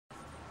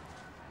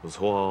不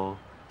错哦。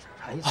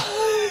啥意思？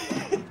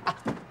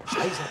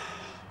啥意思？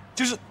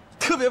就是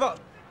特别棒，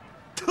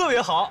特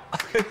别好。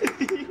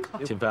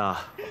勤奋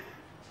啊！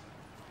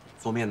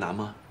做面难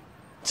吗？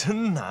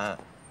真难，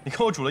你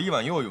看我煮了一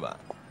碗又一碗，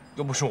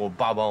要不是我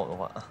爸帮我的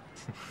话。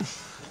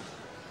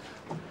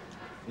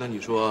那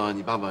你说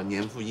你爸爸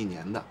年复一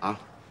年的啊，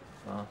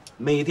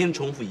每天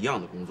重复一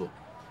样的工作，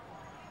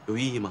有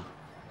意义吗？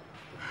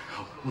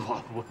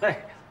我不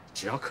会，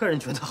只要客人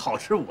觉得好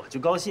吃，我就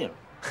高兴。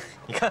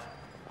你看，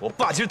我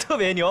爸其实特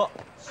别牛。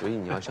所以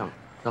你要向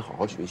他好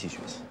好学习学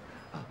习。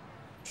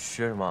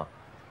学什么？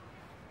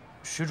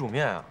学煮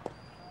面啊。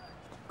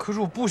可是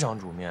我不想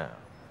煮面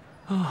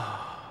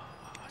啊。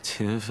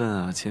勤奋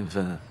啊，勤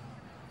奋。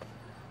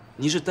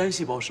你是单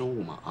细胞生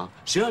物吗？啊，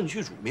谁让你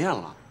去煮面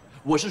了？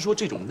我是说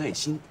这种耐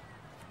心。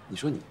你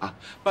说你啊，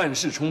办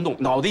事冲动，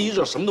脑袋一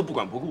热，什么都不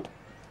管不顾。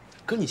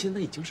可你现在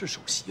已经是首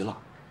席了，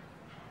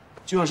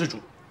就像是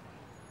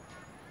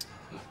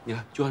你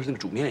看，就像是那个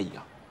煮面一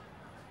样。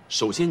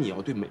首先你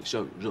要对美食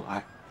要有热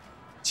爱，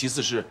其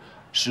次是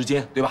时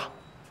间，对吧？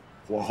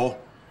火候、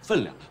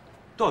分量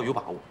都要有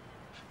把握，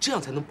这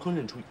样才能烹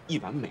饪出一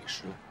碗美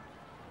食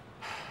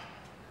来。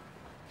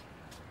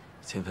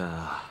勤奋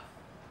啊！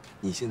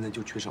你现在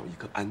就缺少一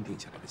颗安定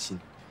下来的心。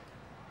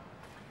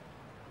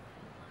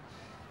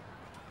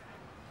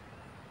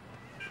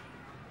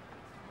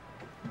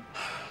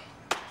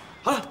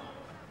好了，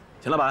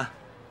秦老板，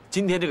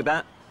今天这个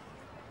单，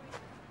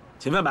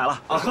勤奋买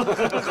了啊！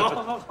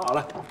好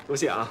了，多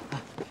谢啊！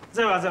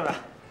再吧，再吧。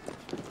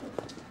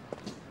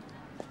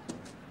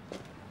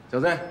小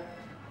子，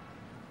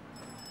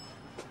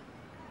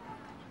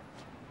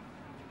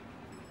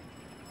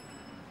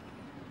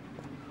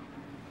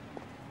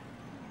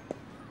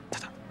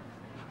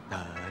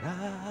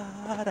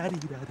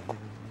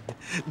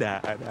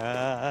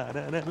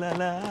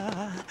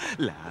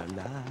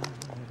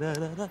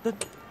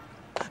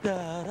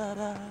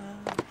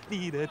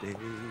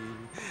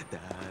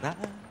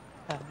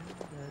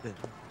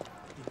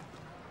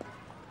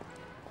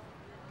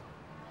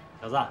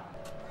小子，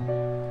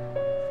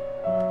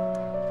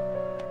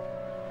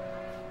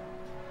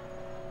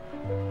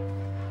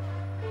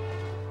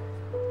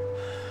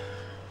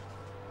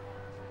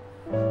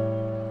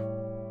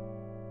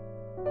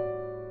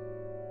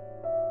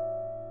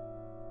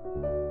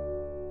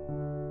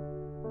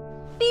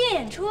毕业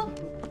演出？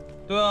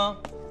对啊，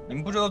你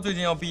们不知道最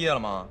近要毕业了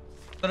吗？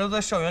大家都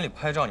在校园里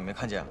拍照，你没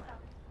看见吗？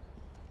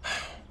哎，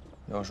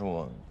要是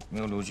我没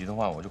有留级的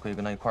话，我就可以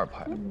跟他一块儿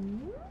拍。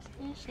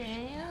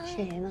谁呀？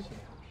谁呢？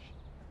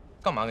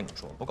干嘛跟你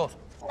说？不告诉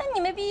我。那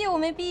你没毕业，我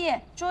没毕业，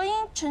卓英、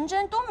陈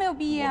真都没有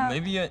毕业啊。我没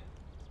毕业，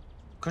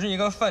可是你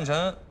看范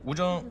晨、吴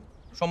峥、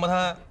双胞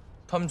胎，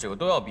他们几个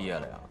都要毕业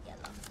了呀。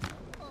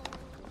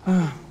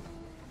唉，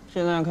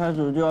现在开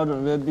始就要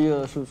准备毕业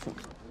的事情，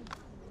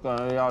感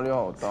觉压力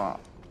好大。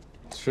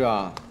是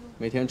啊，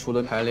每天除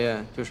了排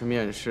练就是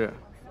面试，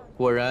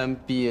果然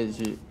毕业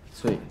季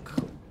最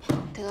可怕。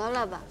得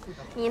了吧，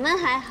你们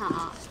还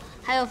好，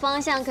还有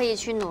方向可以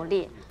去努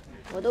力。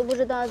我都不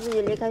知道自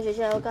己离开学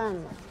校要干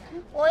嘛。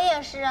我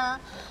也是啊，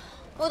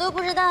我都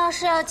不知道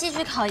是要继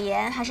续考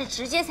研，还是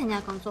直接参加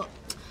工作。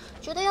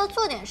觉得要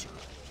做点什么，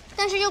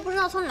但是又不知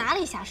道从哪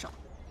里下手。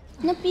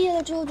那毕业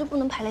了之后就不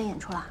能排练演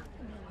出啦？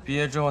毕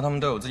业之后他们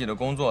都有自己的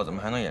工作，怎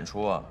么还能演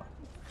出啊？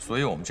所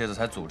以我们这次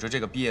才组织这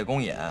个毕业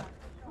公演，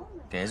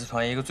给 S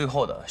团一个最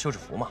后的休止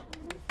符嘛。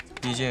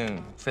毕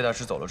竟费大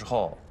师走了之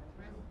后，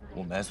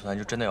我们 S 团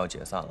就真的要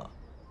解散了。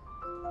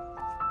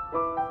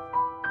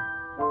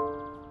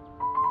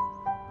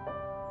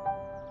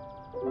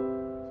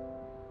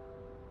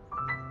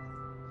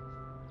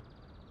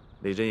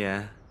李真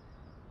言，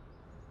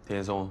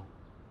田松，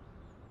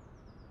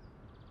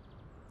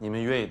你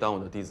们愿意当我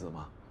的弟子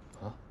吗？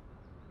啊，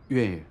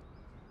愿意。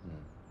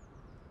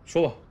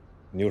说吧，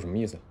你有什么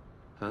意思？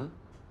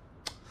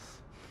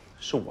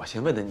是我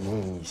先问的，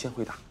你先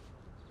回答。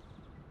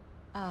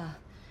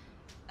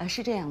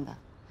是这样的，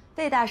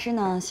费大师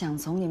呢想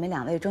从你们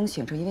2位中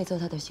选出1位做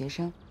他的学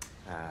生。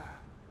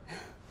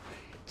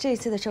这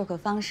次的授课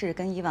方式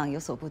跟以往有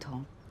所不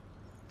同，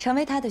成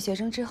为他的学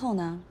生之后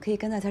呢，可以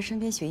跟在他身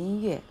边学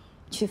音乐，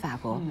去法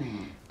国，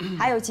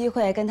还有机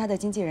会跟他的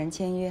经纪人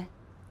签约，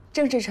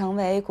正式成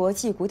为国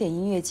际古典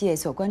音乐界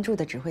所关注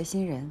的指挥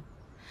新人。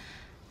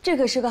这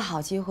可是个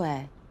好机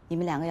会，你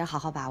们2个要好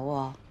好把握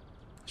哦。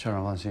校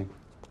长放心，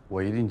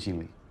我一定尽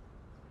力。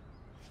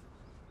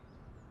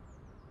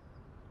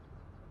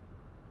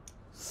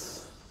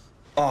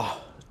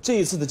这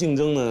一次的竞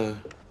争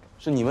呢，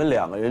是你们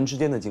2个人之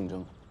间的竞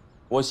争，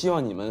我希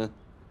望你们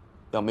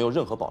要没有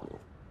任何保留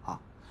啊。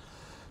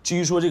至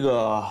于说这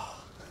个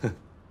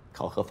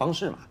考核方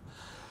式嘛，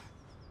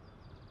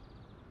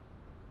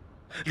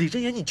李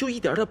真言，你就一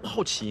点点不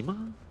好奇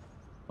吗？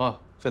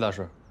费大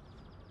师，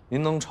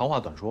您能长话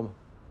短说吗？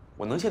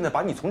我能现在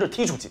把你从这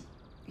踢出去。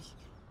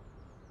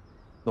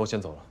那我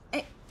先走了。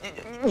哎，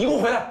你给我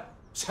回来！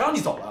谁让你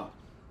走了？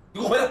你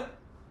给我回来！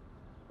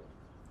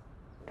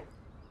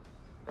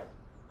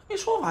没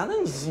说完呢，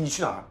你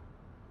去哪儿？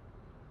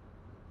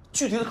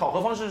具体的考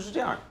核方式是这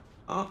样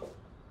的啊，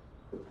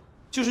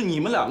就是你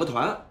们两个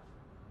团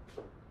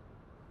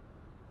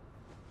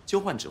交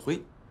换指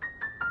挥。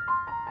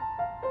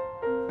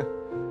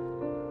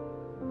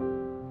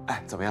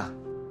哎，怎么样？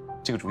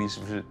这个主意是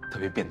不是特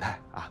别变态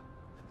啊？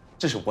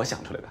这是我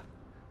想出来的，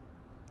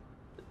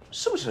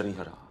是不是林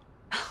校长？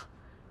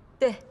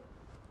对。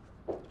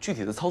具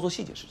体的操作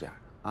细节是这样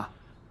的啊，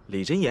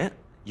李真言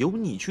由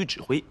你去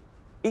指挥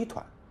A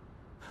团，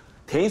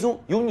田一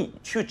松由你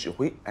去指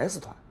挥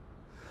S 团。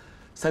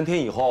3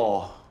天以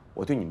后，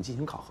我对你们进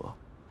行考核。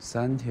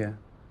3天？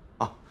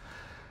啊，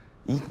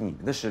以你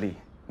们的实力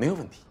没有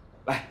问题。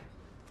来，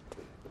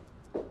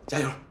加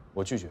油！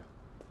我拒绝。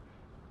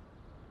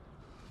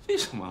为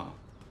什么？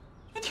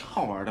这挺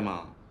好玩的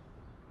嘛。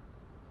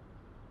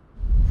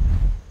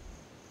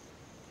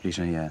李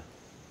真言，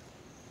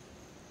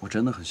我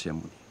真的很羡慕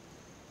你。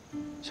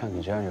像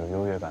你这样有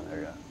优越感的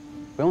人，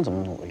不用怎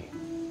么努力，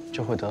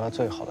就会得到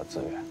最好的资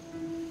源。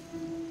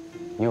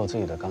你有自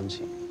己的钢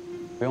琴，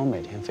不用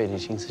每天费尽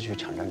心思去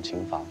抢占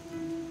琴房。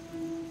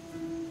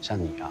像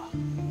你啊，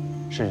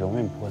是永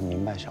远不会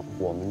明白像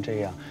我们这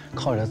样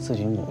靠着自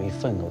己努力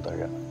奋斗的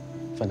人，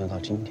奋斗到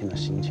今天的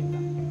心情的。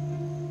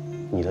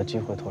你的机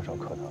会唾手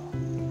可得，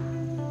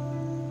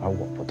而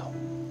我不同。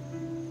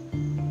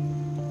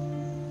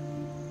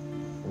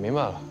我明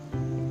白了，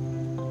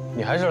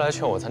你还是来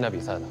劝我参加比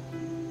赛的。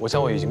我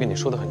想我已经跟你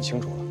说得很清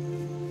楚了，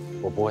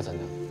我不会参加。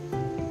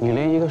你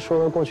连一个说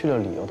得过去的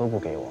理由都不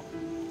给我，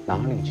哪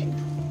里清楚？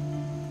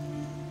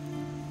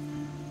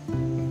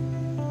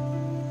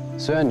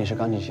虽然你是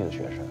钢琴系的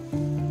学生，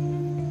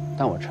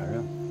但我承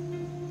认，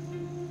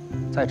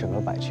在整个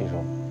百期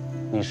中，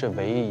你是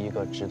唯一一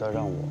个值得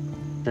让我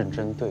认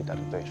真对待的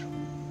对手。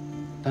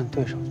但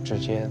对手之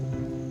间，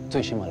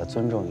最起码的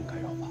尊重应该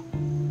有吧？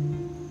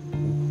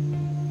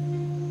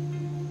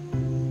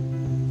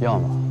要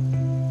么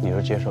你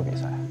就接受比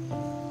赛，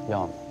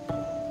要么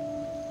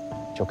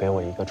就给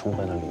我一个充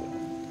分的理由。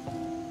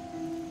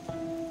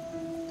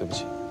对不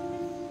起，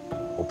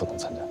我不能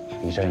参加。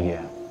李真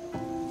言，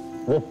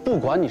我不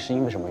管你是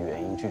因为什么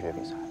原因拒绝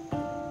比赛，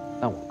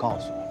但我告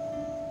诉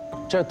你，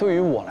这对于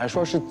我来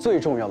说是最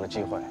重要的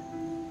机会，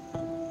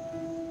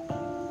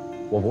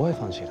我不会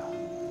放弃的。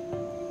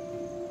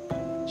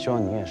希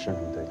望你也是这么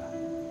对待。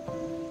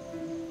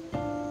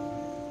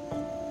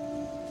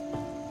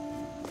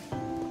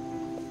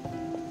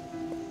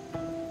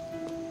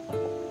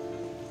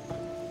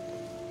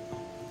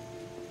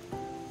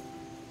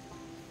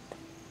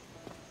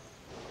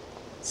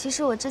其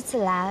实我这次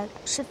来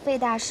是费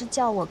大师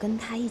叫我跟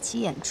他一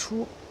起演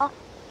出哦，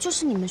就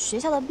是你们学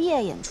校的毕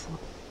业演出。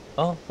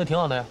啊，那挺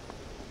好的呀。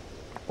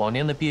往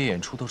年的毕业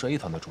演出都是 A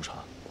团的主场，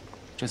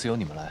这次由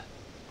你们来，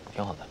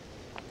挺好的。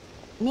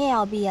你也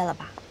要毕业了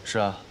吧？是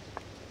啊。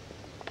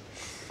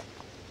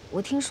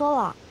我听说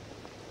了。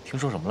听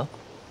说什么了？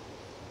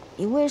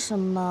你为什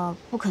么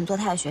不肯做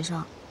他的学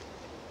生？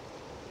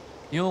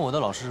因为我的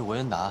老师是维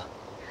恩达。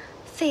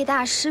费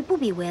大师不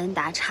比维恩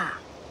达差。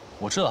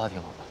我知道他挺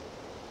好的。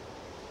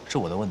是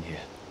我的问题，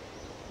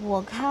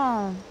我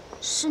看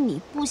是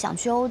你不想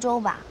去欧洲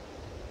吧？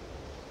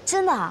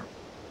真的？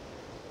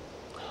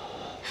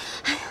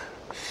哎呀，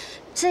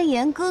真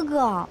言哥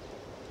哥，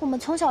我们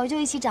从小就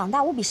一起长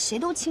大，我比谁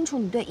都清楚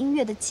你对音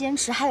乐的坚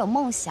持还有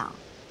梦想。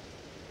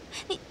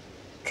你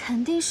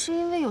肯定是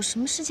因为有什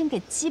么事情给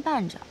羁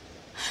绊着。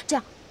这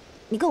样，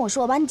你跟我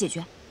说，我帮你解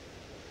决。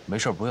没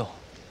事，不用。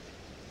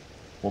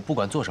我不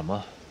管做什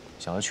么，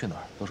想要去哪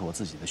儿都是我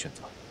自己的选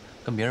择，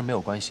跟别人没有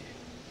关系，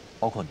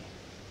包括你。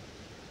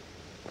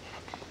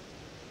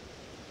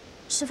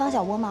是方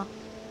小窝吗？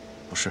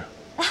不是。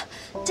哎，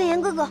真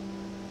言哥哥，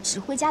指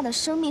挥家的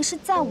生命是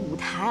在舞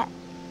台，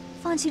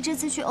放弃这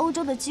次去欧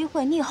洲的机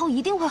会，你以后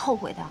一定会后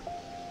悔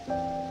的。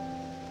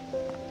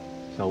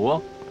小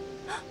窝。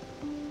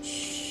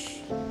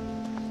嘘。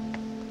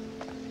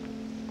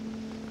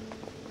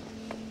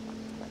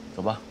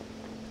走吧。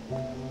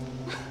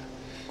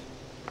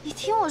你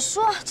听我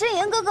说，真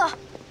言哥哥，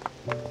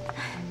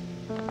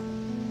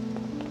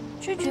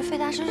拒绝费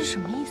大师是什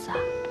么意思啊？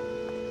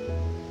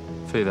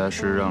费大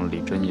师让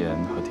李真言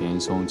和田一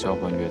松交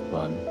换乐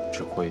团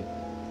指挥，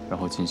然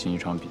后进行一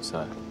场比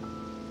赛。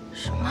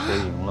什么？谁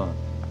赢了，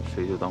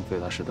谁就当费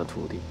大师的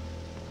徒弟。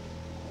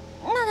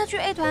那他去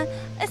A 团、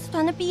S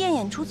团的毕业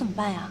演出怎么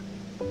办呀？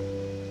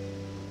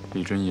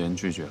李真言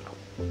拒绝了。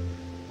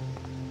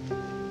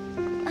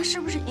那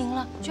是不是赢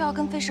了就要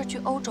跟费舍去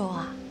欧洲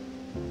啊？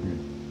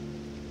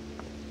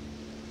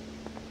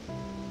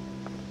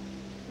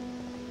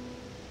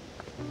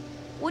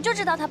我就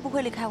知道他不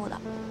会离开我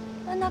的，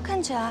但他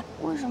看起来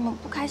为什么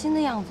不开心的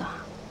样子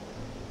啊？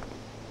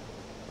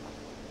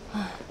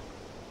唉。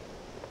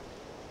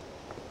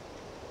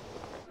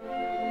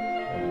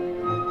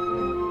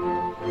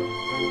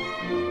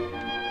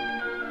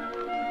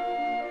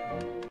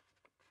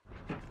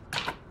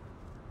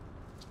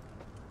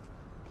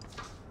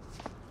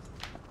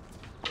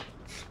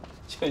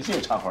现在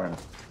又插花呢。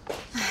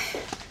哎，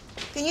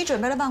给你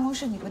准备了办公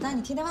室，你不待，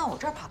你天天往我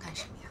这儿跑干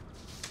什么呀？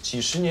几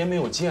十年没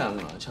有见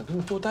了，想跟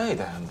你多待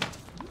待嘛，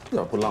一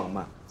点不浪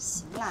漫。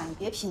行了，你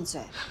别贫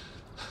嘴。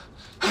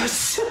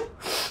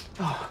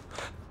啊，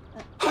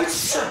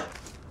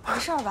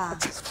了吧？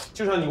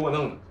就让你给我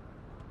弄的，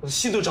我的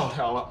心都着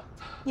凉了。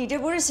你这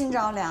不是心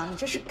着凉，你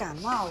这是感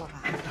冒了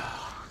吧？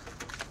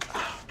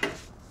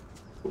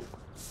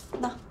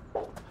那，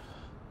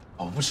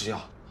我不吃药，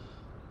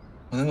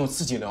我能够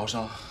自己疗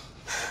伤。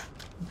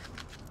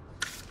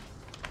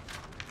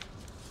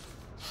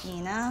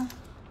你呢？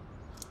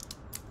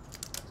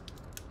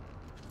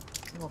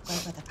给我乖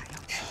乖的把药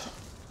吃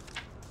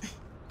掉。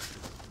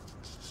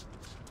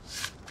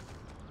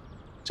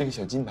这个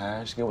小金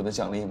牌是给我的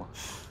奖励吗？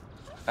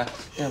哎，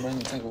要不然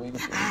你再给我一个。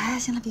哎，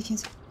行了，别贫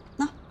嘴。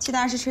那期待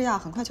按时吃药，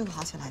很快就会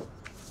好起来的。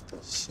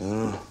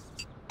行。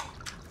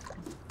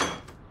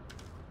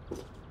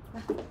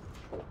来，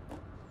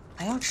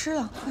把药吃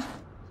了，快。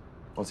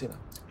我自己来。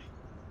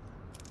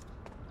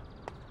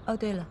哦，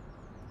对了，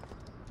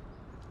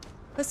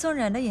和宋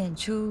冉的演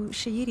出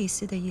是伊里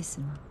丝的意思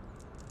吗？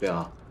对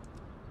啊。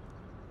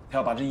他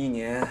要把这1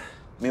年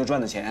没有赚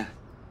的钱，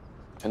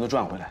全都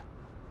赚回来。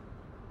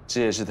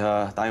这也是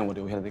他答应我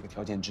留下来的一个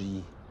条件之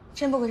一。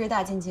真不愧是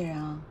大经纪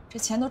人啊，这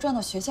钱都赚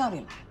到学校里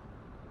来。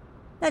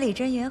那李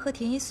真言和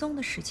田一松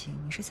的事情，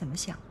你是怎么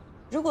想的？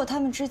如果他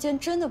们之间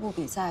真的不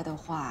比赛的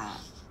话，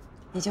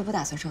你就不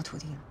打算收徒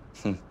弟了？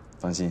哼，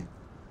放心，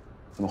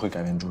他们会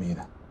改变主意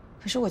的。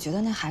可是我觉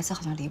得那孩子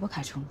好像离不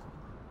开中国。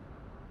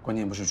关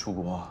键不是出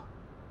国，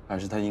而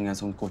是他应该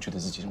从过去的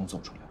自己中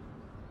走出来。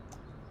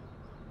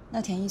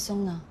那田一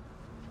松呢？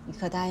你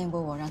可答应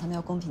过我，让他们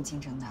要公平竞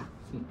争的。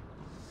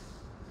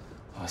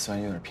虽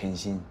然有点偏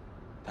心，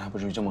但还不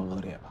至于这么恶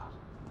劣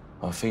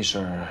吧？费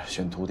舍尔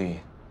选徒弟，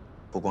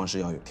不光是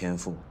要有天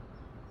赋，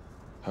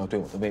还要对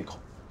我的胃口。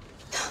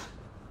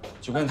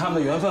就看他们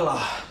的缘分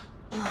了。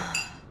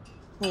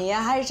你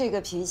呀，还是这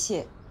个脾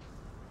气，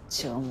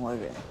折磨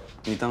人。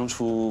你当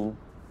初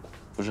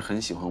不是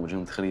很喜欢我这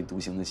种特立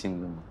独行的性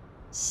格吗？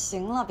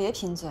行了，别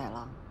贫嘴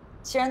了。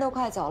既然都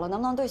快走了，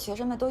能不能对学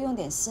生们多用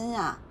点心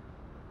呀？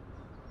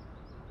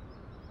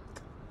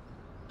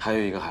还有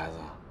一个孩子，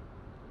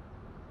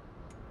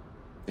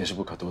也是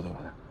不可多得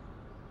的。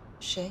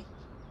谁？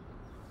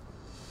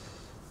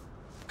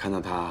看到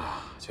他，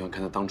就像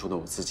看到当初的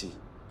我自己，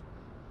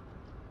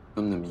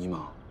那么的迷茫，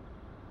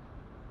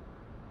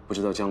不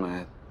知道将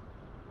来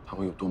他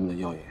会有多么的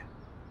耀眼，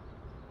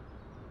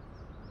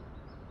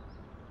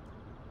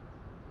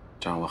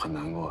这让我很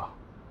难过。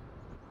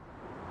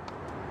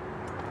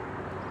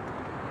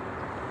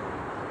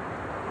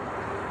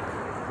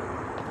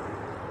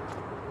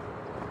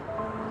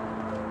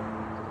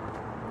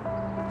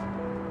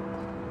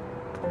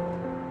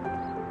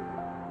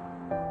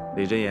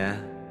李真言，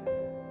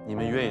你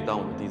们愿意当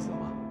我的弟子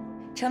吗？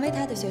成为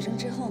他的学生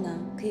之后呢，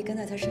可以跟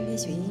在他身边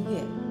学音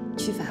乐，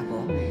去法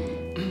国，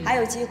还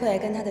有机会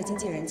跟他的经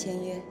纪人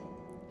签约，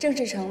正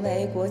式成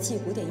为国际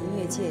古典音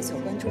乐界所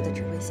关注的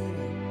指挥新人。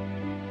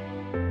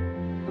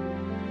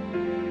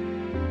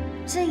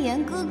真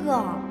言哥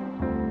哥，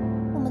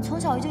我们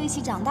从小就一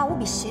起长大，我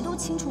比谁都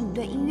清楚你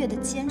对音乐的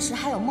坚持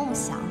还有梦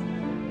想。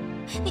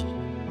你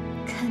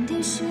肯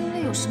定是因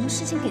为有什么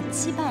事情给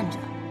羁绊着。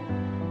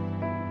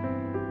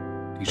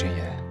李真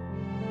言，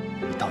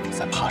你到底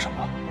在怕什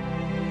么？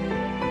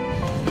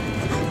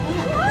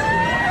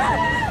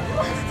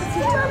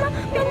妈妈，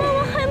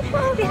我害怕。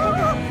别害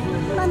怕，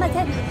妈妈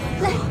在，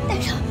来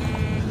带上。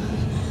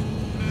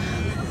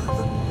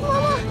妈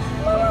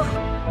妈。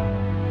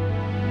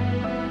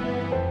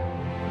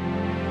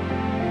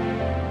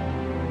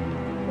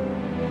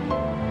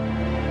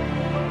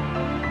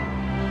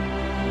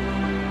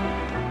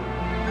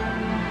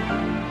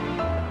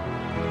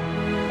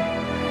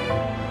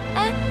哎，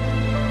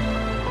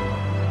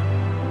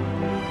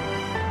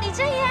李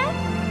真言。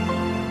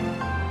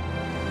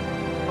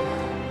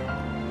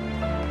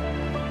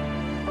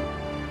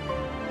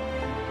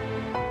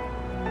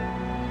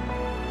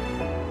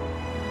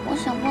我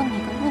想问你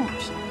个问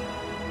题。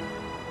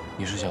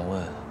你是想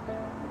问，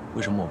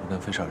为什么我不跟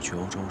费舍尔去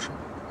欧洲是吗？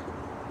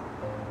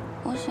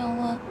我想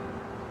问，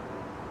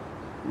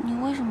你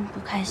为什么不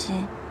开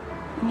心？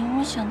明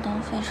明想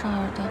当费舍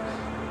尔的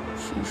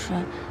学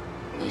生，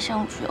也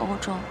想去欧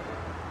洲，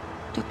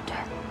对不对？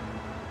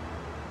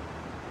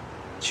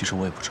其实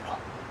我也不知道。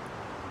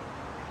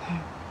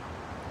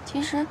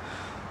其实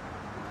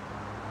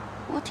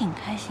我挺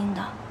开心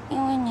的，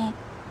因为你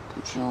不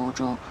去欧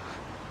洲，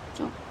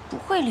就不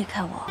会离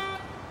开我。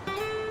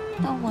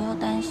但我又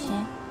担心。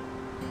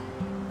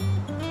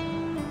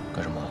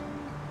干什么？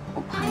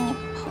我怕你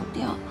跑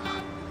掉，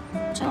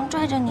这样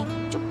拽着你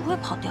就不会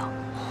跑掉。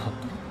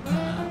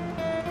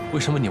为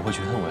什么你会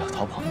觉得我要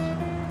逃跑呢？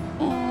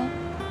因为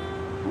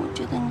我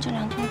觉得你这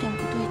2天有点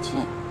不对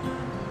劲。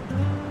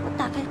我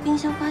打开冰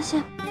箱发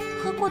现，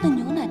喝过的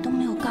牛奶都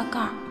没有盖盖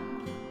儿，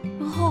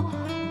然后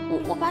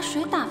我把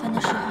水打翻的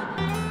时候，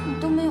你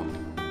都没有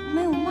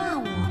骂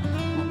我。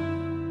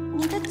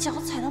你的脚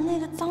踩到那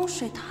个脏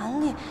水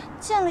潭里，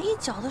溅了一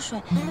脚的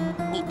水，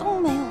你都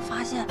没有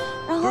发现。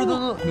然后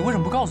你为什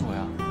么不告诉我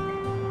呀？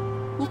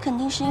你肯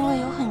定是因为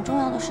有很重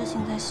要的事情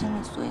在心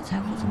里，所以才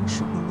会这么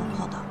失魂落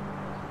魄的。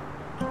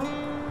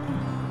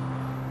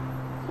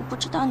我不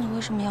知道你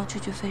为什么要去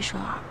费舍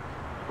尔，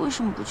为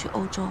什么不去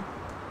欧洲，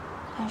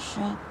但是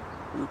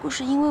如果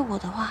是因为我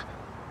的话，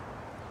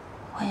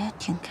我也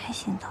挺开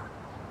心的。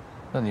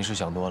那你是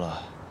想多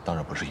了，当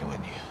然不是因为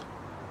你。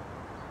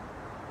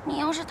你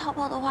要是逃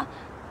跑的话，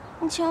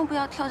你千万不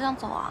要跳江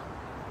走啊！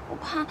我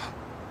怕我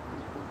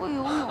不会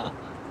游泳。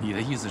你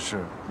的意思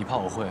是，你怕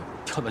我会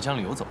跳到江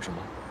里游走是吗？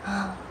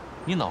啊！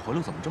你脑回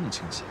路怎么这么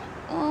清晰？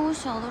因为我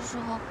小的时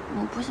候，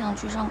我不想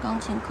去上钢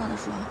琴课的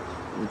时候，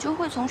我就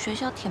会从学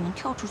校铁门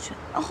跳出去，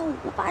然后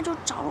我爸就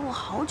找了我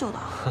好久的。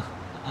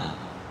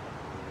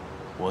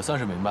我算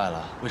是明白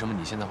了，为什么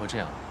你现在会这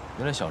样。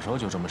原来小时候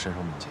就这么身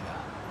手敏捷啊！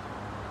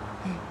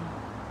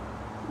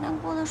难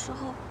过的时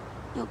候，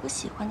有个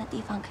喜欢的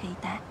地方可以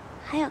待，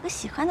还有个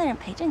喜欢的人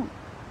陪着你，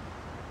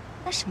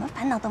那什么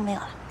烦恼都没有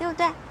了，对不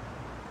对？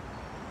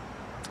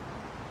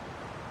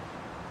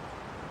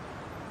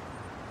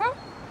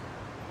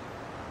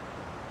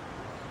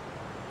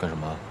干什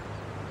么？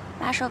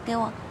把手给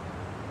我。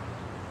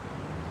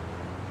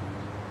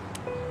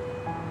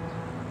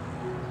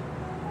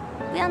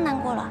不要难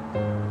过了，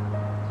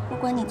不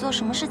管你做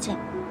什么事情，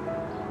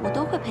我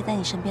都会陪在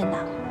你身边的。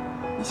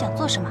你想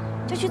做什么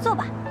就去做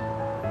吧。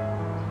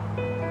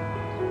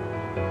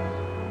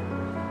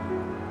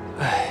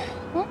哎，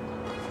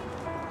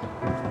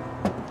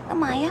干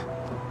嘛呀？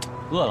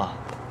饿了，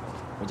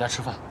回家吃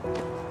饭。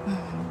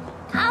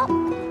好。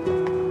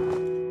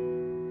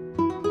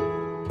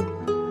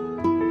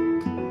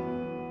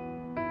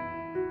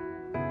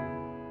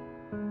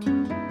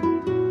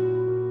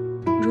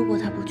如果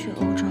他不去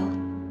欧洲，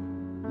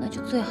那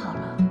就最好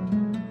了。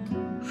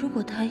如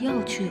果他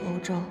要去欧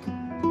洲，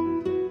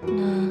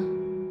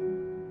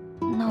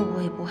那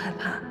我也不害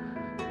怕，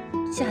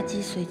嫁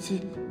鸡随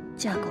鸡，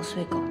嫁狗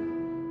随狗。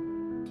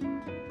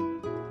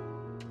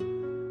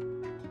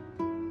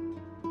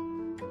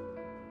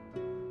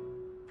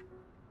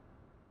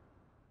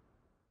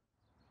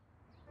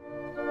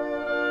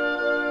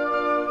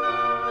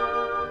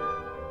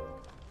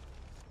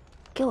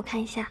给我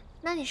看一下。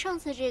那你上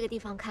次这个地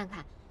方看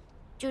看，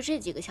就这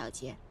几个小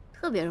节，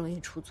特别容易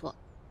出错。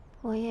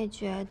我也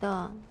觉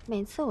得，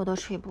每次我都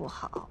吹不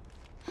好。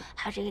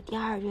还有这个第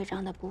二乐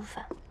章的部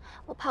分，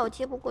我怕我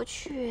接不过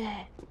去。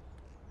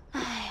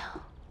哎呀，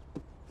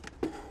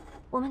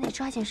我们得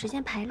抓紧时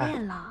间排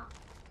练了。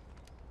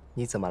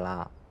你怎么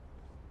了？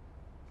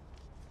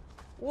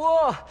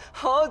哇，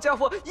好家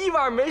伙，一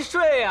晚没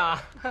睡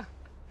啊！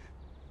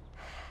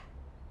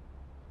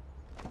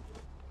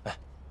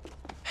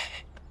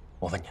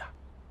我问你啊，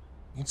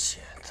你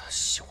姐她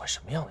喜欢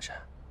什么样的人？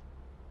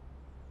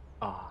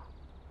啊，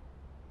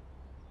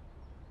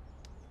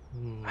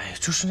哎，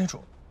就是那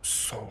种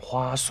送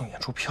花、送演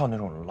出票那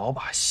种老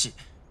把戏，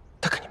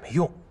她肯定没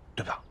用，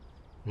对吧？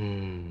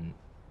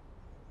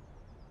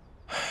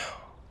哎呀，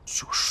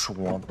就说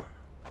嘛，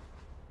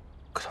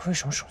可她为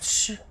什么生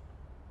气？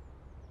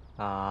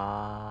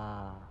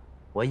啊，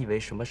我以为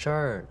什么事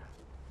儿呢。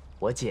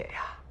我姐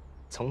呀，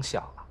从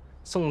小啊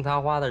送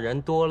她花的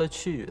人多了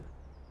去了。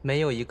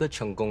没有一个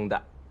成功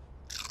的。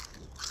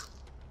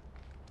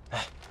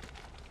哎，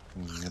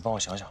你帮我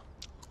想想，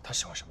他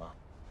喜欢什么，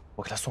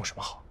我给他送什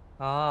么好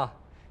啊？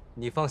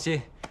你放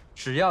心，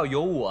只要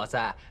有我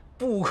在，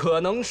不可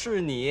能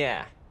是你。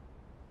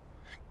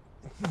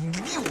你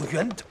离我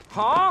远点！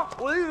好，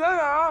我离你远点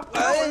啊！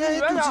哎，离你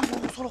远点！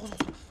我错了，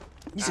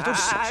你姐都是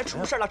想什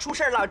么呀？出事了！出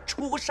事了！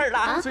出事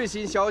了！最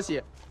新消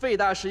息，费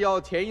大师要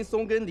田一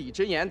松跟李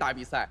真言打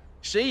比赛，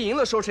谁赢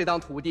了收谁当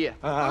徒弟。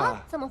啊？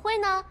怎么会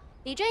呢？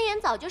李真言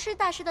早就是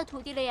大师的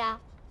徒弟了呀。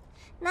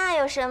那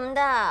有什么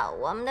的？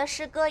我们的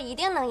师哥一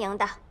定能赢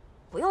的，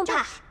不用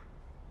怕。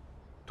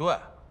对，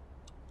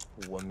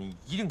我们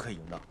一定可以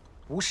赢的。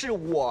不是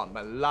我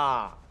们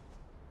啦。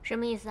什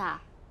么意思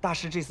啊？大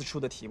师这次出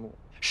的题目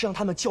是让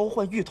他们交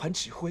换乐团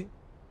指挥，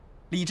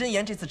李真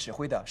言这次指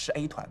挥的是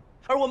A 团，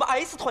而我们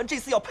S 团这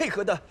次要配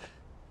合的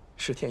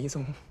是田一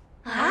松。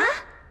啊？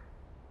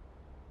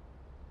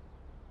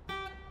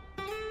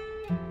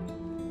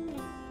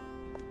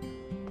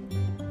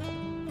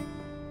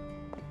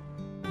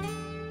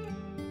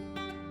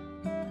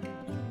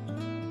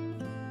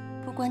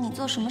不管你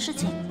做什么事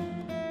情，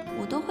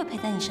我都会陪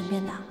在你身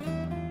边的。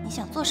你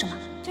想做什么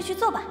就去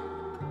做吧。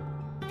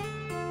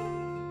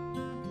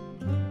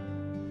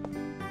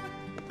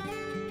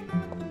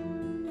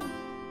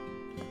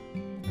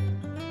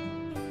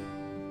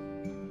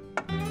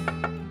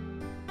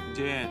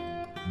金，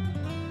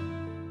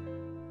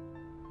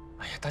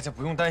哎呀，大家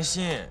不用担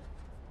心，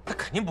他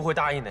肯定不会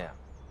答应的呀。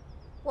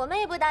我们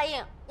也不答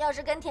应。要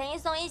是跟田一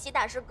松一起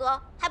打师歌，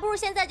还不如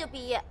现在就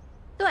毕业。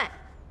对。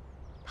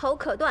头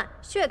可断，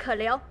血可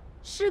流，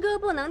师哥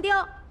不能丢。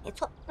没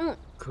错，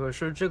可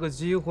是这个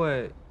机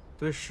会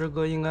对师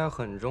哥应该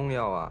很重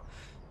要啊，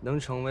能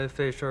成为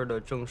费事儿的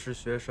正式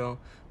学生，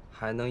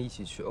还能一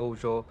起去欧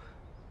洲，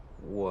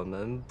我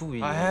们不应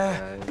该。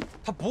哎，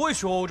他不会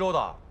去欧洲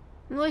的。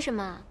为什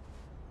么？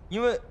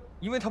因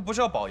为他不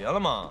是要保研了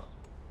吗？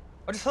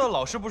而且他的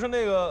老师不是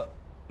那个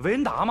韦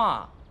恩达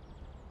嘛，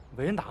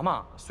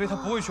所以他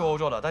不会去欧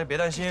洲的，大家别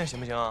担心，行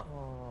不行？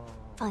哦，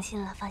放心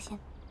了，放心。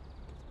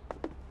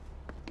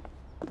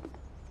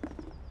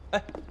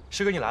哎，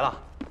师哥你来了。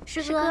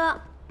师哥，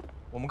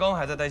我们刚刚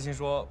还在担心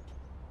说，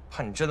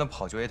怕你真的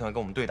跑去 A 团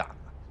跟我们对打呢。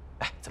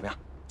哎，怎么样？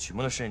曲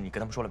目的事你跟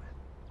他们说了没？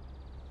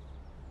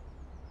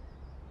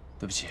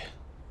对不起。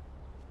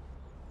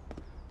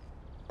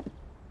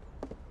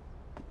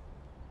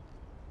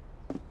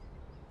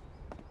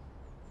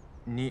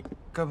你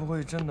该不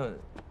会真的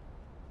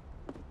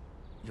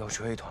要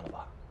去 A 团了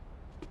吧？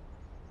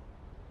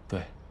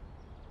对，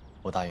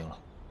我答应了。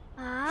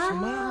啊？什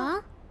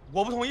么？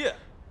我不同意。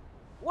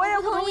我也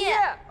不同意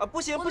啊！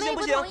不行不行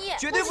不行，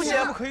绝对不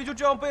行！不可以就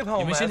这样背叛我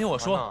们。你们先听我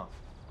说。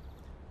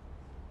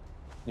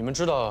你们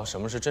知道什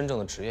么是真正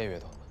的职业乐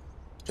团吗？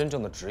真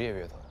正的职业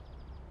乐团，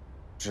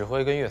指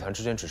挥跟乐团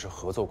之间只是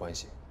合作关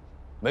系，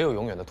没有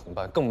永远的同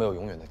伴，更没有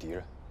永远的敌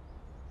人。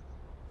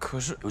可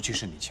是，尤其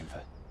是你，秦奋，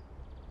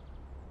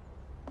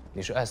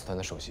你是 S 团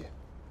的首席，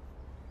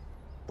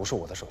不是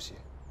我的首席。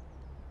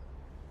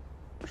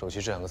首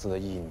席这两个字的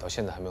意义，你到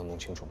现在还没有弄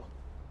清楚吗？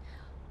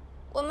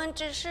我们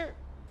只是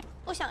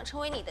不想成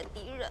为你的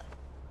敌人。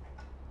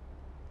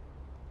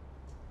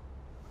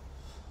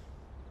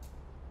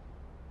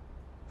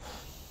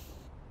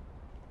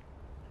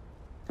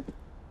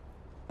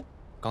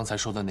刚才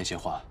说的那些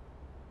话，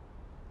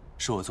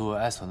是我作为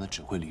S 团的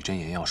指挥李真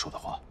言要说的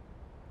话。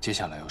接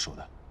下来要说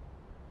的，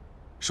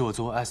是我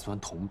作为 S 团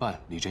同伴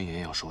李真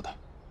言要说的。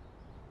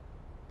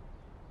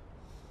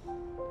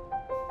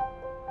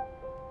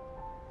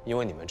因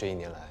为你们这1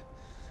年来，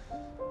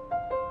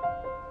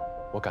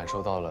我感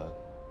受到了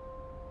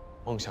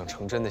梦想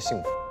成真的幸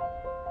福，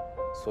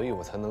所以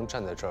我才能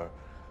站在这儿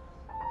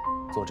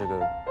做这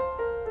个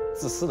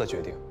自私的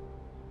决定。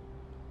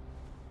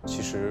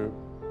其实，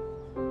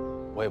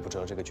我也不知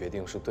道这个决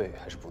定是对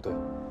还是不对。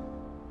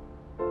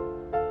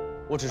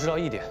我只知道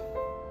一点：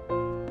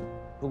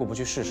如果不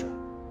去试试，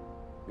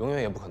永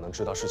远也不可能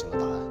知道事情的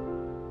答案。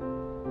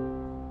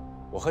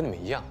我和你们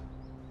一样，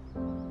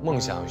梦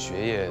想、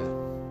学业、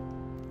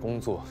工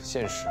作、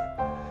现实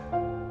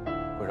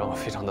会让我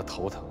非常的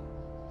头疼，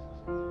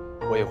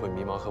我也会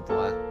迷茫和不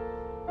安，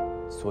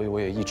所以我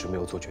也一直没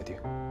有做决定。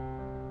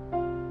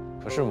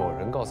可是某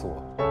人告诉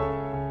我，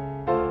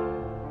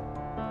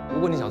如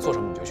果你想做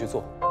什么，你就去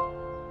做，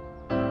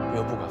因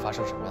为不管发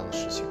生什么样的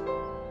事情，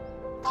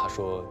他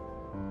说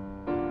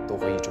都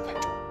会一直陪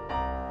着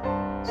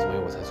我，所以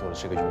我才做了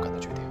这个勇敢的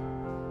决定。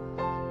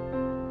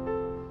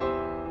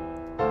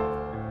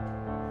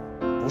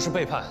不是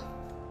背叛，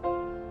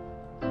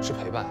是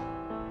陪伴。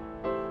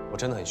我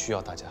真的很需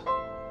要大家，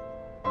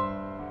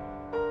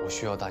我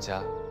需要大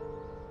家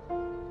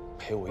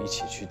陪我一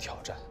起去挑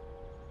战，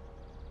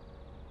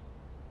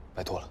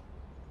拜托了。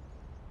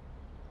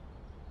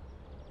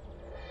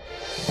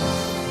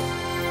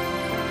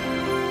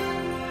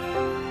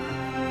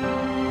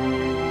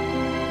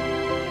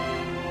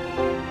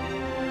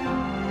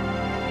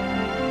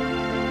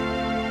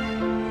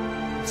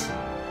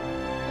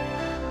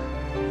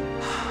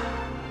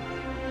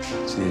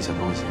今天小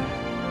东西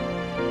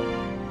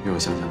比我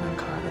想象的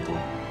可爱的多。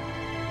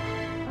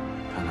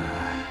看来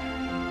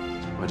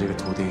我这个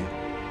徒弟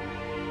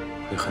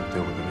会很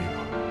对我的胃口。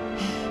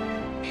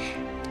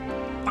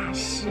大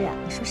师，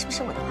你说是不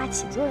是我的话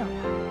起作用了？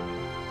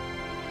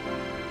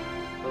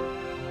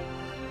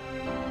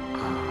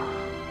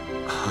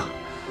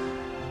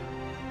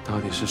到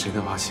底是谁的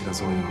话起了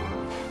作用啊？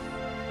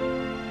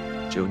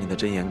只有你的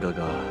真言哥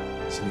哥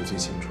心里最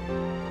清楚。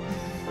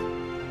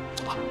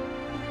走吧。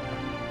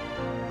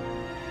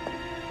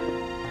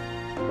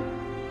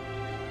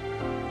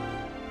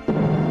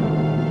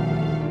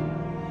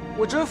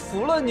我真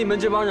服了你们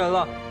这帮人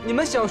了，你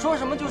们想说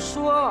什么就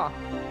说啊！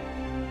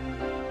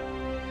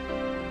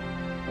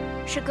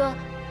师哥，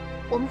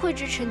我们会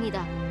支持你的，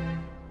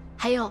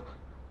还有，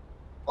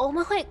我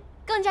们会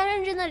更加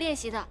认真的练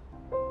习的。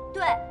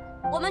对，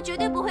我们绝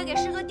对不会给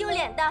师哥丢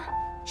脸的。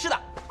是的，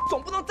总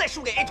不能再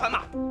输给 A 团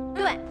嘛。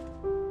对。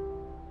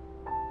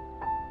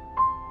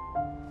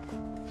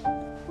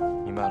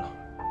明白了，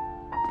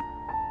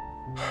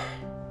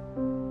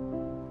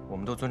我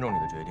们都尊重你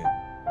的决定，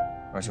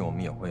而且我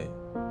们也会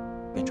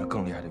变成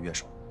更厉害的乐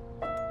手。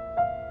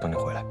等你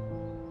回来，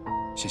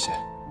谢谢。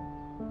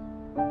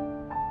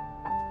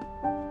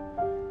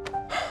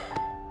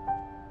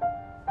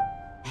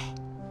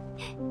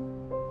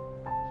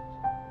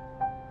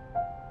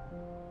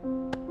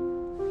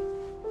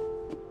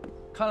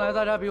看来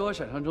大家比我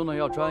想象中的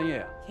要专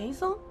业啊。田一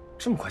松，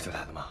这么快就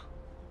来了吗？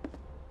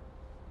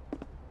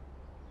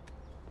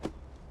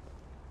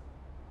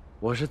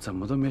我是怎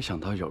么都没想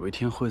到有一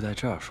天会在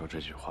这儿说这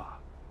句话。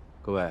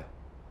各位，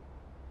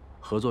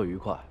合作愉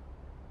快。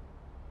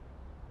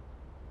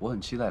我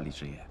很期待李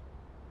志言。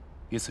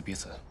彼此彼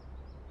此。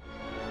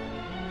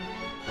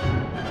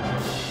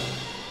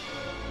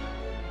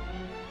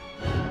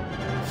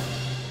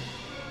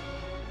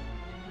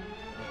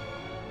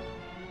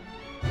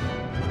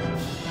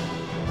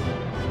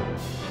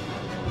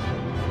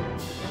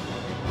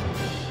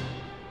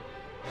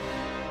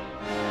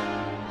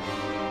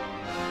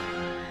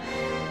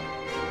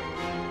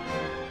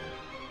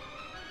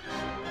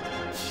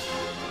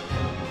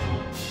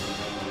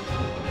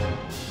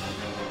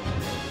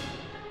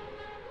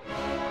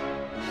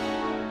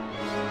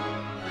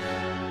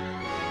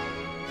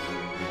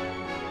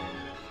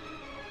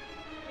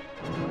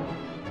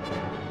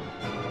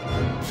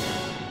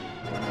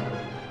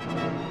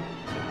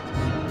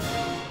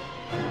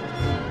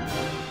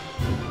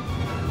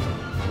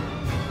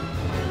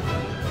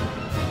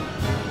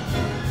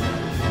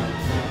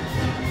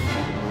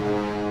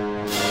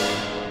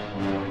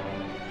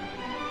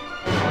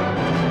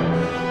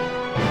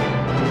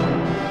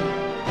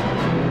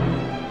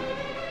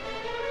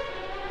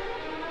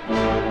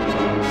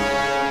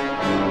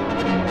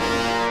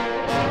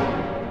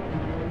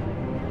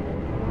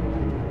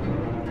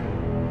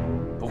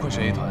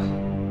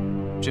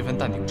这份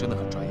淡定真的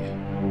很专业，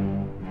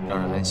让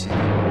人安心。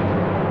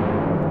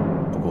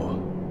不过，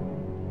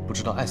不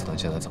知道艾斯团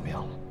现在怎么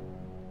样了。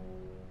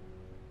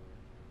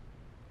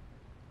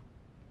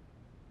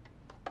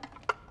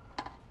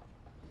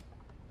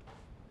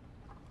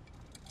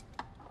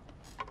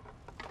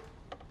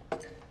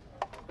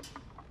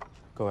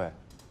各位，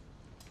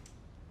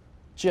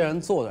既然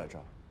坐在这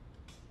儿，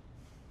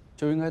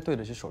就应该对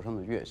得起手上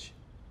的乐器。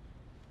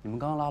你们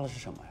刚刚拉的是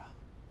什么呀？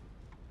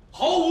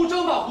毫无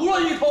章法，胡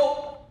乱一通。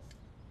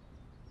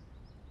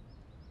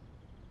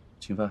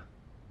请问，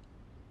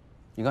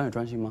你刚有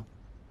专心吗？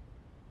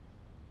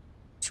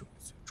就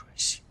最专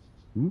心。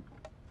嗯，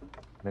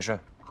没事。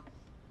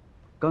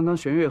刚刚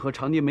弦乐和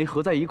长笛没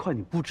合在一块，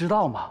你不知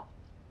道吗？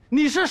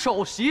你是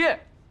首席。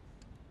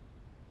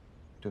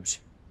对不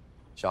起，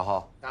小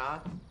浩。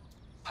答。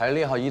排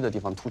列号1的地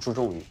方突出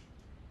重音。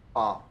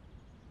啊。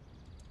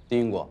低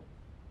音过。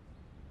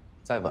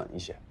再稳一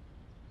些。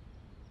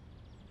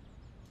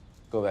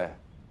各位，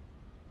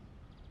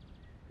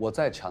我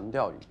再强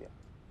调一遍，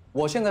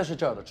我现在是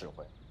这儿的指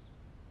挥。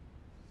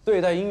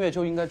对待音乐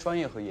就应该专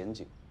业和严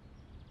谨，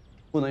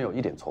不能有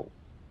一点错误。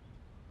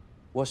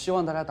我希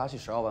望大家打起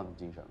12万分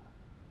精神来。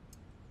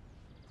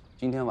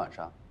今天晚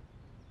上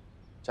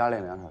加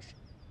练2小时。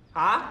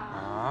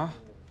啊？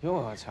又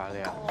要加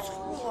练？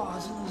哇，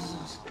真的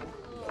是，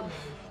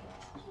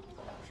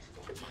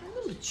还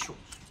那么久。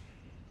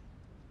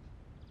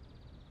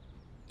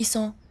一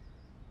松，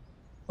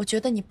我觉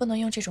得你不能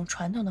用这种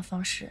传统的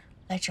方式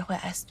来指挥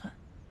S 团。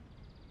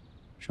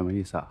什么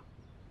意思啊？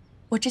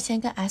我之前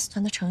跟 S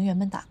团的成员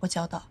们打过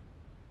交道，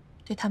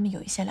对他们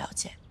有一些了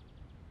解。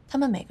他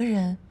们每个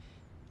人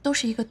都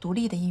是一个独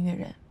立的音乐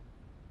人，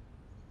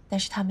但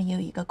是他们也有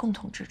一个共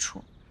同之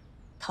处，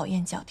讨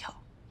厌教条。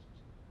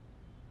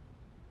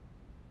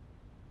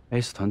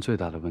S 团最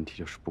大的问题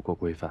就是不够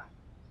规范。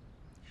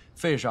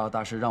费舍尔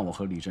大师让我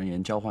和李真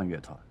言交换乐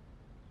团，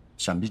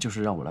想必就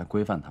是让我来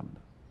规范他们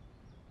的。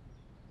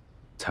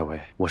蔡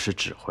薇，我是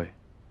指挥，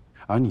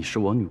而你是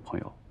我女朋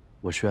友，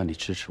我需要你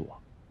支持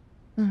我。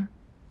嗯，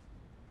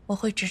我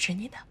会支持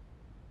你的。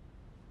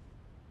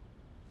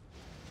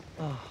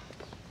啊，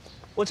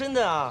我真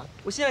的啊，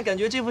我现在感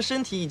觉这副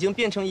身体已经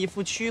变成一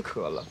副躯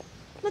壳了。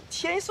那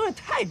田一松也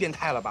太变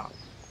态了吧，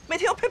每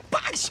天要陪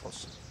8个小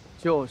时。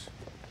就是，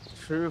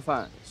吃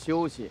饭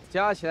休息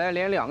加起来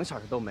连2个小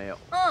时都没有。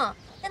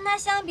跟他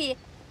相比，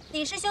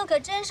李师兄可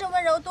真是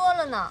温柔多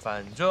了呢。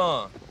反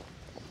正，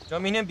只要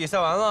明天比赛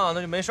完了，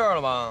那就没事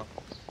了吧？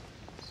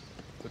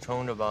就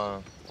撑着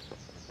吧。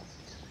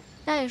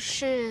但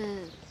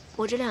是，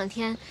我这2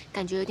天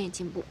感觉有点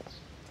进步。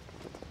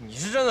你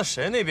是站在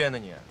谁那边呢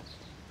你？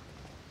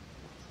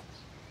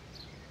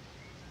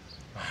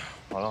哎，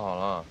好了好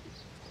了，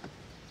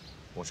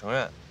我承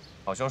认，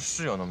好像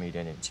是有那么一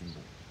点点进步。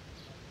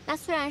那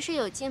虽然是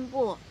有进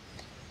步，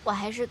我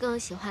还是更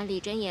喜欢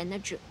李真言的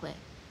指挥。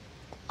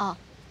哦，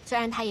虽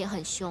然他也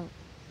很凶，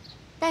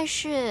但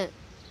是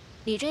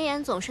李真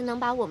言总是能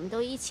把我们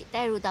都一起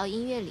带入到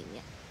音乐里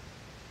面，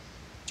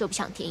就不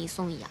像田一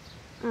松一样。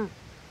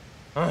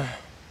哎，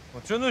我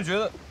真的觉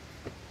得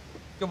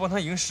要帮他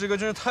赢师哥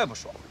真是太不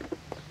爽了。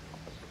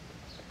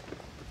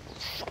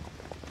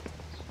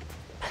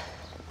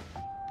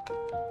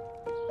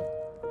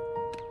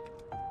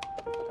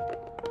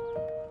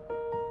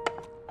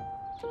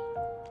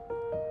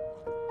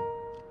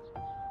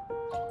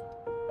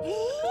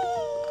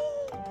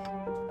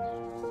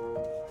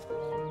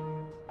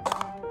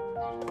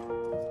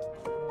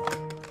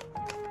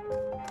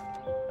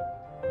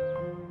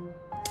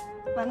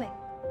完美。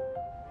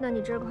那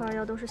你这块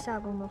要都是下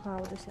弓的话，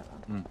我就写了。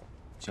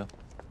行。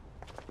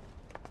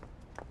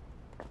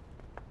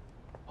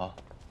好，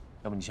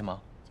要不你先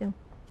忙。行。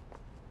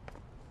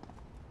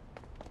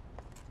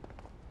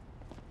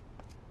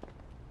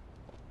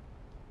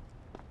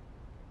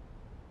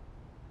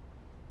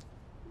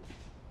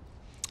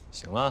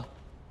行了。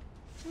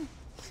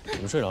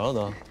怎么睡着了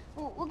都？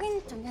我给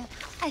你准备了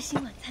爱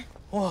心晚餐。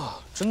哇，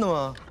真的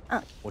吗？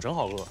嗯。我正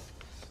好饿。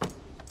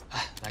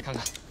哎，来看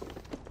看。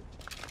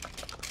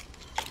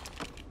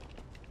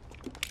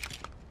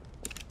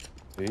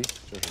诶，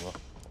这是什么？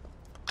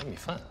白米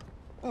饭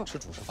啊。吃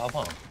主食发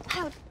胖。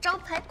还有招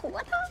牌苦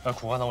瓜汤。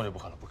苦瓜汤我就不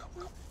喝了，不喝。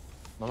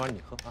慢慢你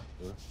喝啊，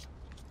留着。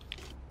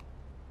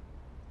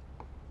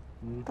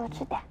多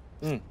吃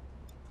点。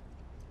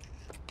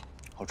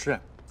好吃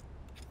哎。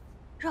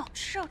肉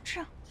吃肉吃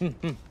肉。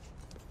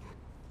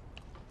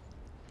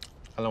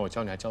看来我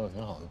教你还教的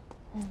挺好的。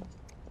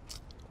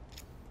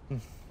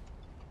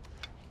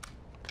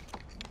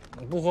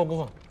不喝。不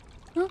喝。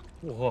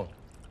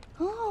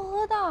很好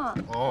喝的，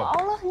我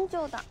熬了很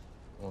久的。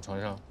我尝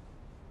一下。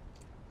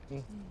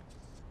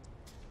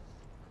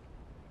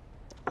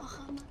好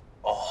喝吗？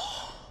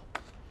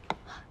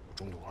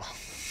中毒了。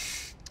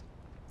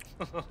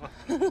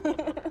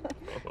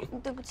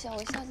对不起啊，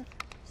我下次。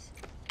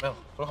没有，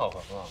很好喝。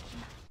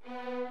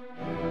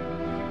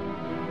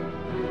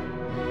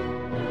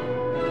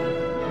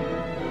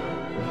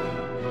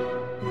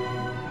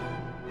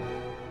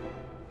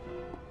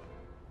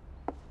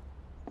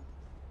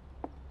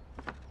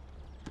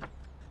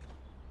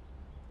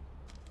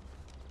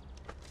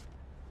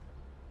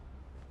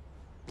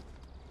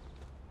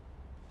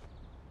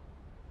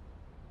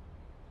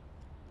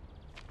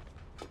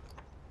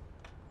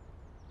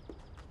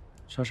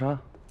莎莎，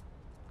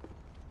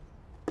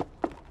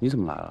你怎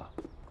么来了？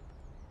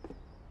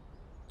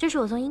这是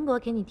我从英国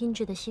给你定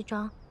制的西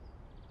装，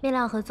面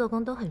料和做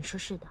工都很舒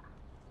适的，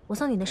我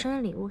送你的生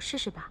日礼物，试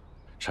试吧。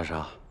莎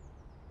莎，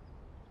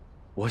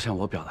我想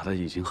我表达的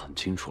已经很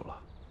清楚了，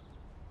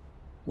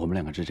我们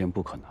两个之间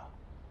不可能，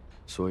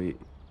所以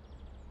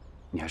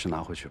你还是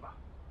拿回去吧。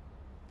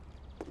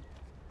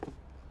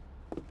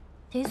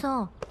田一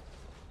松，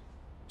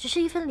只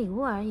是一份礼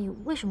物而已，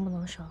为什么不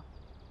能收？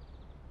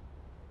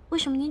为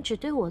什么你只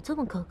对我这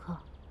么苛刻？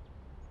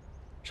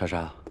莎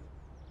莎，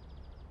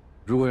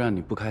如果让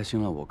你不开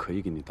心了，我可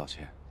以给你道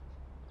歉，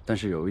但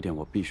是有一点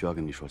我必须要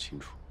跟你说清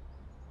楚，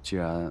既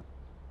然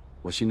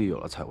我心里有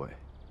了蔡薇，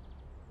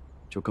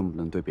就更不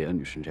能对别的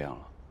女生这样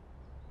了，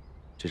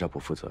这叫不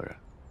负责任。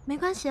没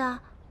关系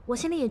啊，我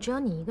心里也只有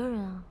你一个人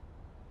啊。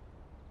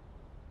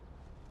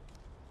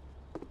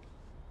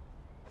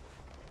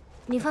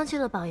你放弃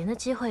了保研的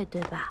机会，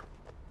对吧？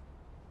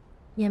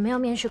也没有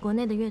面试国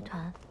内的乐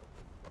团，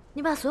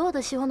你把所有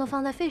的希望都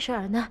放在费舍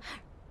尔那。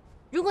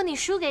如果你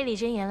输给李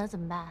真言了怎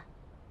么办？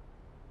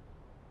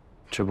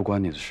这不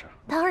关你的事。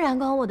当然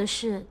关我的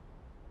事，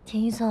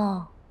田一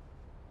松。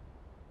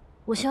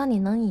我希望你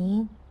能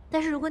赢，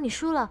但是如果你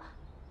输了，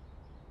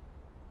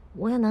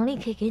我有能力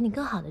可以给你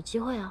更好的机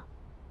会啊。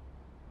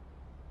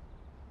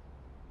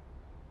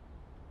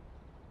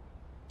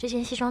这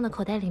件西装的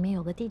口袋里面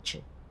有个地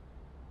址，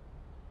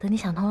等你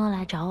想通了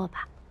来找我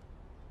吧。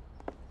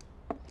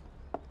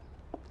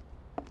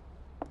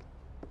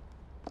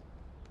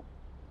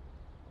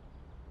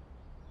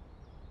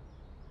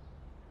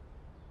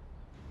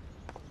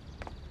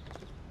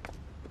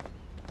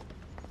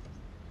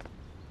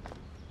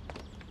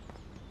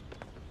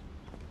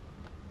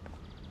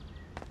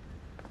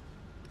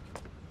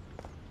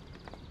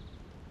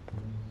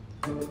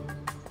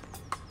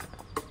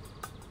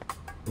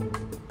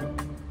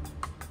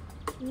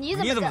你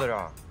怎么在这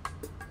儿？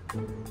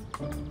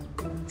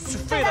是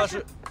费大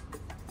师。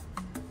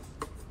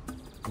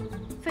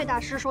费大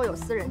师说有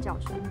私人教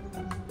学。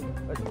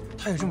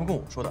他也这么跟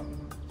我说的。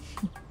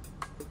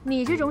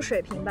你这种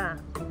水平吧，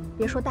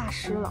别说大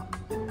师了，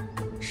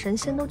神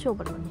仙都救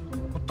不了你。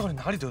我到底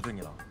哪里得罪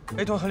你了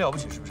 ？A 团很了不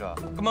起是不是？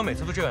干嘛每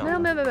次都这样？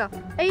没有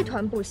 ，A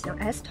团不行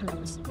 ，S 团了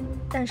不起，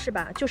但是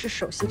吧，就是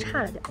首席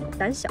差了点，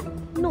胆小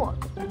懦弱。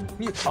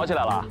你吵起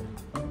来了？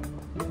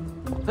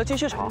那继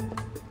续吵。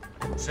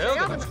谁要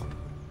跟他吵？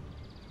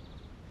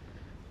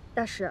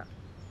大师，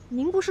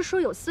您不是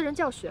说有私人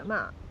教学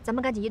吗？咱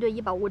们赶紧1对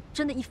1吧，我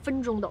真的1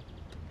分钟都，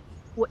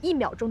我1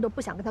秒钟都不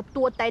想跟他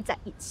多待在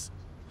一起。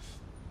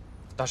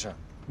大师，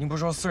您不是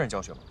说私人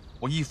教学吗？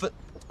我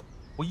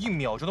1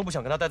秒钟都不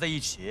想跟他待在一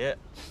起。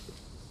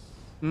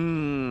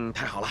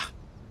太好了，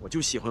我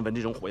就喜欢闻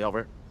这种火药味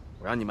儿。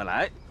我让你们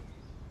来，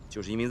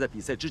就是因为在比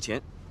赛之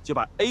前就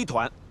把 A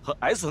团和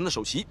S 团的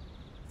首席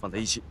放在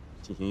一起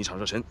进行一场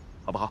热身，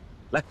好不好？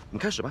来，我们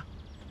开始吧。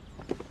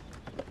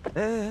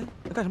哎，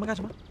要干什么干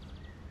什么？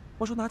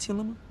我说拿琴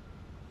了吗？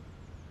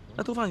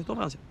来，多放下，多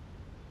放下。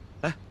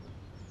来，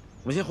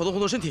我们先活动活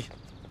动身体。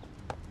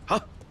好，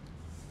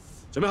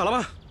准备好了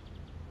吗？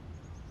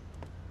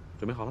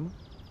准备好了吗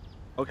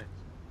 ？OK，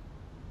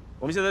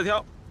 我们现在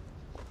跳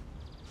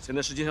现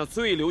在世界上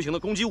最流行的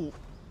攻击舞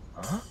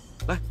啊！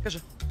来，开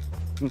始。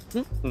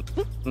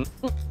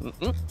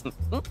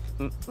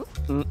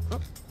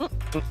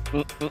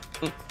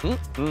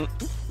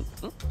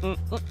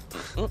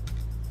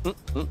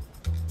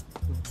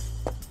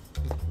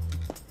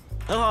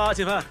很好啊，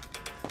秦帆。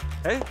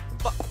哎，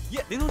抱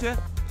耶，林同学，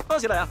抱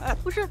起来啊！哎，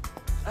不是，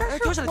哎，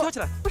跳起来，跳起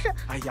来！不是，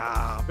哎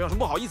呀，不要说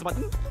不好意思嘛。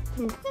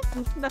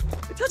那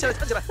跳起来，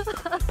跳起来！不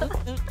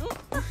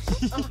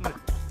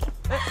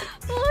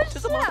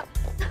是，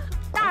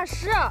大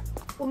师，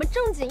我们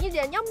正经一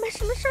点。你要没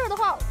什么事儿的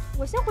话，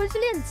我先回去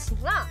练琴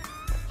了。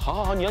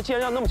好，你既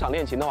然那么想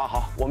练琴的话，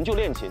好，我们就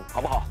练琴，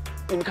好不好？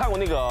你们看过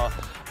那个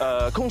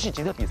空气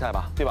吉他比赛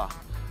吧，对吧？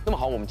那么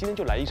好，我们今天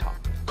就来一场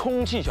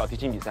空气小提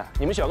琴比赛。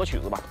你们选个曲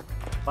子吧，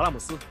巴拉姆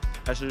斯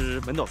还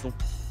是门岛松？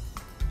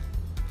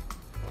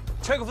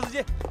柴可夫斯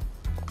基。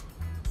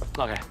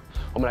OK，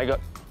 我们来一个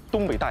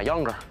东北大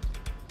秧歌，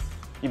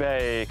预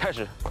备，开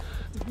始。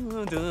大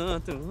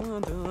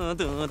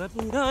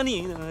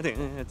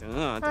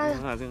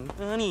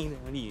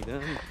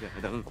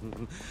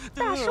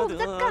师，你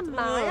在干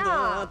嘛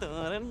呀？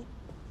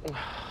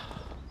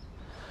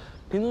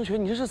林同学，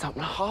你这是怎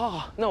么了？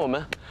好，那我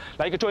们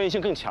来一个专业性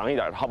更强一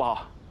点的，好不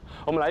好？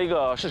我们来一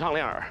个视唱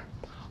练耳。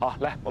好，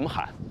来，我们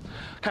喊，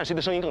看谁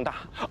的声音更大。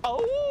嗷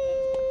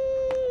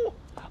呜，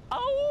嗷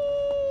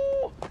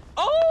呜，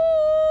嗷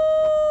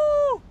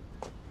呜。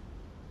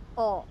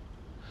哦。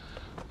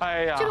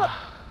哎呀，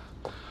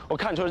我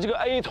看出来这个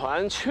A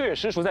团确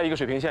实处在一个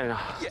水平线上。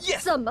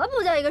怎么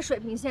不在一个水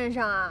平线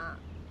上啊？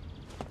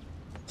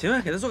秦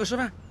帆，给他做个示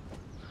范。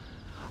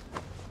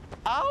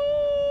嗷呜！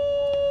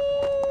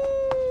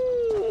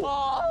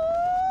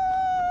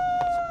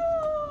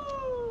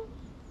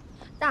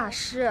大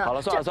师，好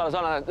了，算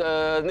了，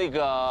那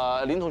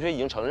个林同学已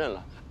经承认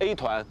了 ，A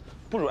团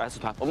不如 S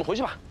团，我们回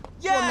去吧。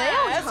我没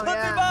有承认。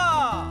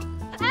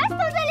 S 团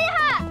最厉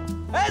害。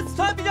S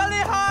团比较厉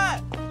害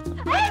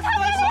 ，A 团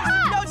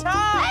比较强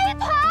 ，A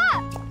团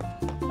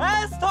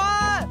 ，S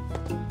团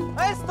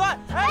 ，S 团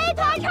 ，A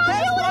团超级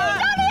无敌超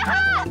厉害，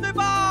对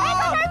吧 ？A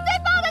团才是最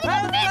棒的，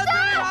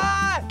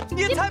你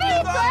闭嘴！你才闭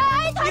嘴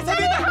 ！A 团最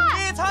厉害，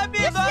你才闭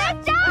嘴！学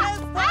长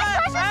 ，A 团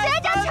是学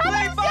长，全都是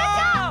学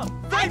长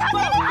，A 团最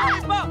厉害。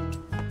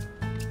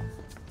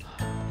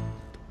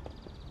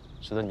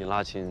值得你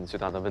拉琴最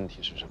大的问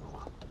题是什么吗？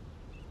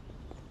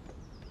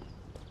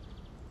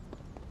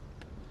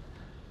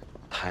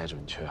太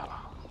准确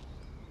了。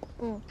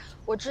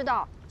我知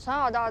道，从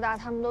小到大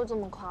他们都这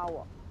么夸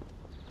我。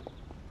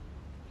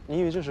你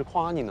以为这是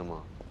夸你呢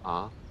吗？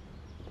啊？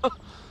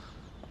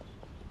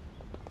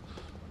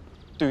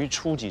对于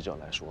初级者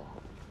来说，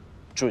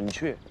准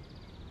确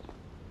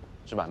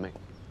是完美。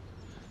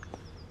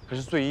可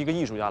是对于一个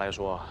艺术家来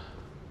说，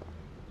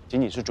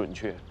仅仅是准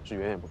确是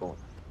远远不够的，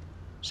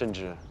甚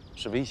至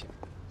是危险。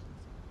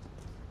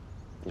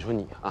你说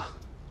你啊，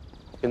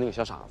跟那个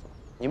小傻子，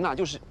你们俩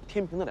就是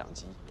天平的两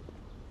极。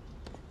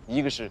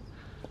一个是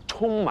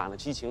充满了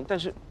激情，但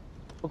是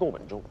不够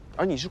稳重，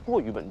而你是过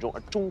于稳重而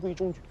中规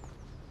中矩。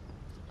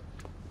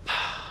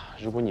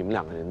如果你们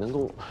两个人能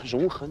够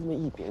融合那么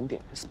一点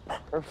点 ，it's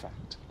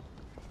perfect。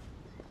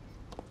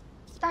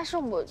但是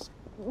我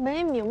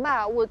没明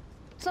白，我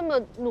这么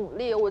努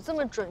力，我这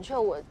么准确，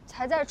我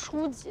才在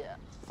初级。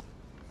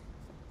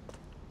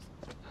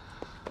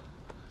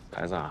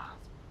孩子啊，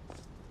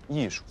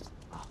艺术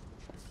啊，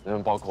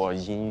包括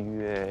音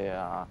乐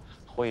呀、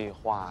绘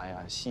画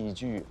呀、戏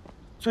剧，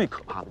最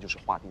可怕的就是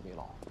画地为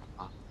牢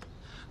啊！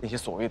那些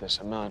所谓的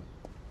什么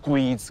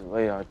规则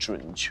呀、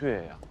准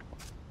确呀，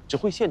只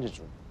会限制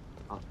住你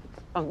啊，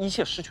让一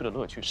切失去了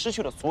乐趣，失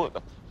去了所有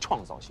的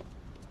创造性。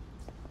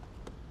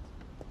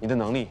你的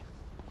能力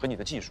和你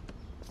的技术，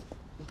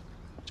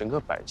整个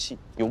百器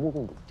有目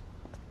共睹。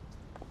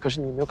可是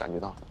你有没有感觉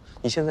到，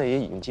你现在也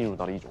已经进入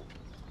到了一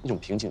种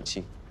瓶颈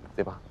期，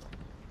对吧？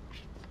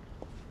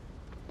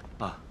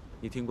爸，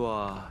你听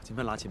过勤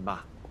奋拉琴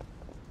吧？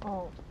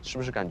哦，是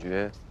不是感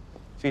觉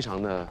非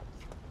常的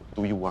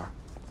独一无二？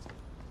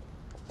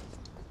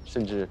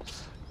甚至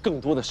更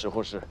多的时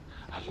候是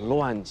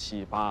乱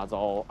七八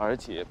糟，而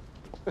且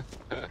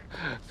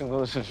更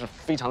多的是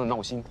非常的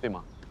闹心，对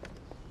吗？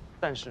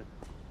但是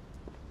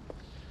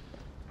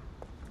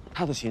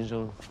他的琴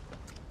声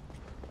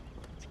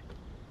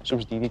是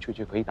不是的的确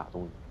确可以打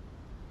动你？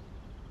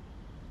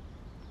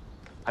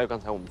还有刚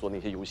才我们做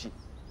那些游戏，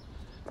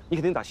你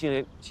肯定打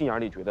心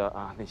眼里觉得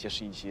啊，那些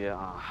是一些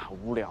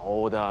无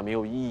聊的、没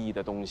有意义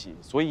的东西，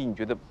所以你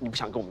觉得你不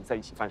想跟我们在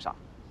一起犯傻，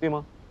对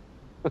吗？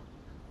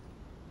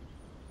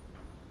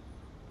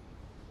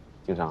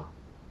经常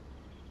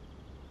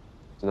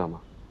知道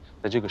吗？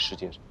在这个世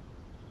界上，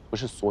不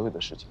是所有的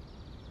事情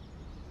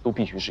都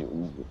必须是有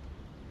意义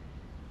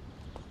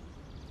的。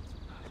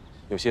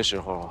有些时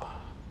候，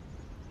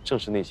正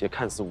是那些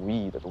看似无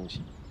意义的东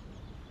西，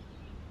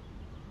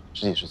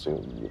实际是最有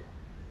意义的。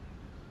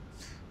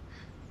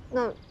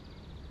那，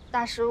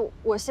大师，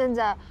我现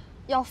在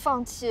要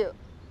放弃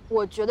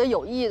我觉得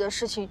有意义的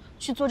事情，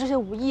去做这些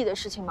无意义的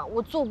事情吗？我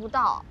做不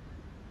到。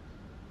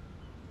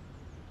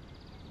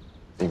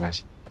没关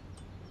系，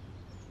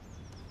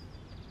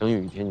等有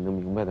一天你能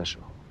明白的时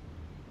候，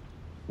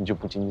你就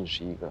不仅仅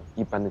是一个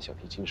一般的小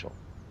提琴手，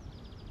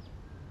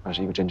而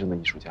是一个真正的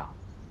艺术家。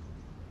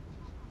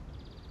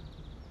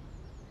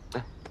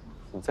来，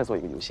我们再做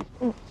一个游戏。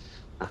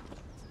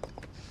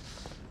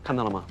看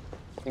到了吗？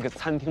那个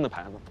餐厅的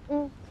牌子。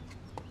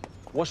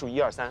我数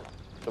1、2、3，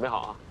准备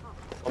好啊！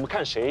我们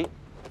看谁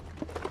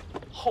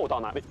后到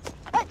哪位。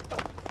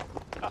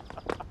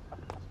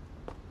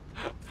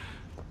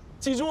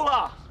记住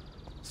了，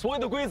所有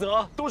的规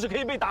则都是可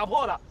以被打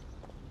破的。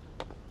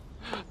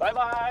拜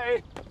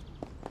拜。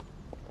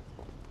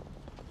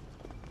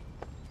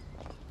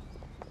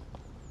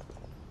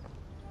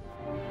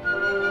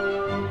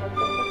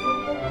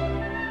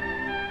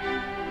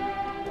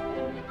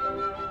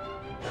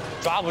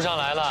抓不上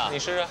来了，你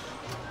试试。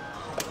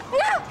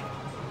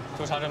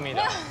就差这么一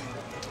点。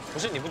不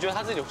是，你不觉得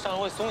他自己上来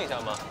会松一下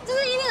吗？这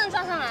个一定能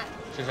抓上来。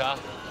试试啊！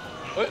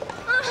哎，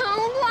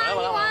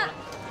我不玩，来，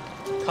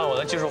看我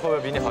的技术会不会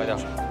比你好一点？